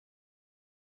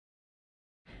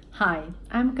Hi,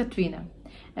 I'm Katrina,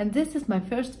 and this is my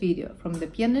first video from the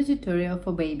piano tutorial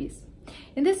for babies.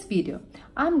 In this video,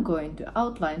 I'm going to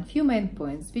outline few main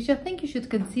points which I think you should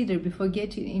consider before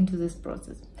getting into this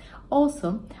process.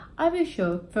 Also, I will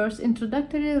show first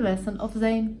introductory lesson of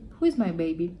Zayn, who is my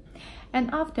baby,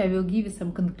 and after I will give you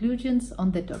some conclusions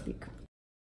on the topic.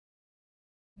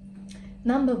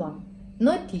 Number 1.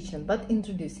 Not teaching, but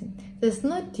introducing. There's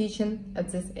not teaching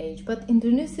at this age, but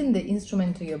introducing the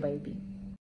instrument to your baby.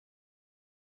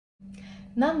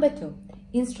 Number 2.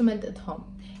 Instrument at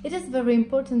home. It is very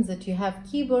important that you have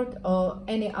keyboard or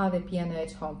any other piano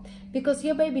at home, because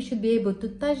your baby should be able to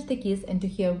touch the keys and to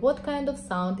hear what kind of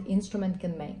sound instrument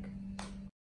can make.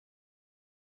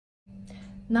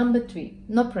 Number 3.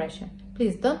 No pressure.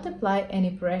 Please don't apply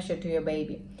any pressure to your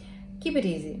baby. Keep it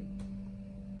easy.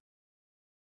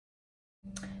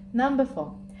 Number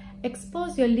 4.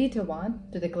 Expose your little one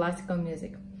to the classical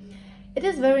music. It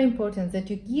is very important that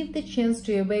you give the chance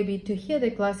to your baby to hear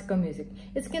the classical music.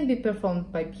 It can be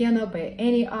performed by piano, by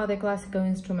any other classical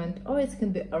instrument, or it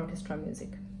can be orchestra music.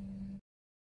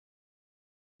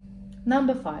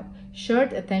 Number 5.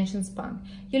 Short attention span.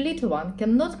 Your little one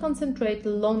cannot concentrate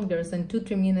longer than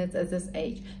 2-3 minutes at this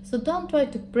age, so don't try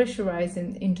to pressurize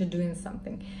him into doing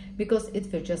something, because it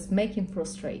will just make him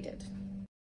frustrated.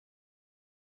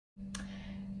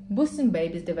 Boosting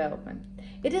baby's development.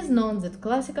 It is known that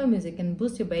classical music can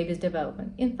boost your baby's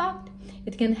development. In fact,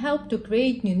 it can help to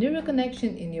create new neural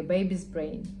connections in your baby's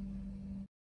brain.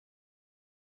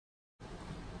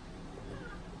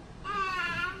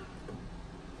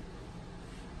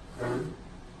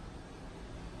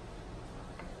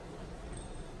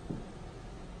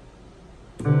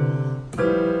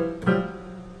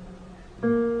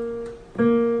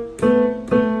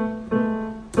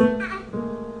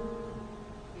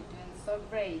 So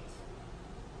great.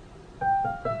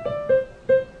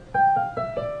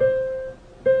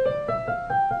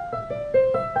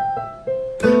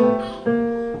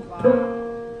 Wow,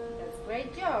 that's a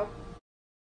great job.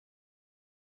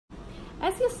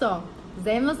 As you saw,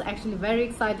 Zayn was actually very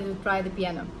excited to try the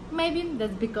piano. Maybe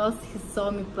that's because he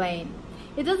saw me playing.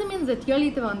 It doesn't mean that your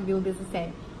little one will be the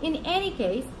same. In any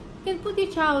case, you can put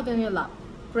your child on your lap,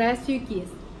 press your keys.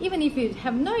 Even if you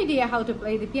have no idea how to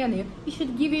play the piano, you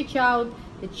should give your child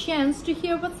the chance to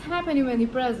hear what's happening when you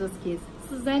press those keys,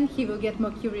 so then he will get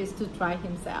more curious to try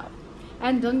himself.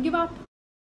 And don't give up!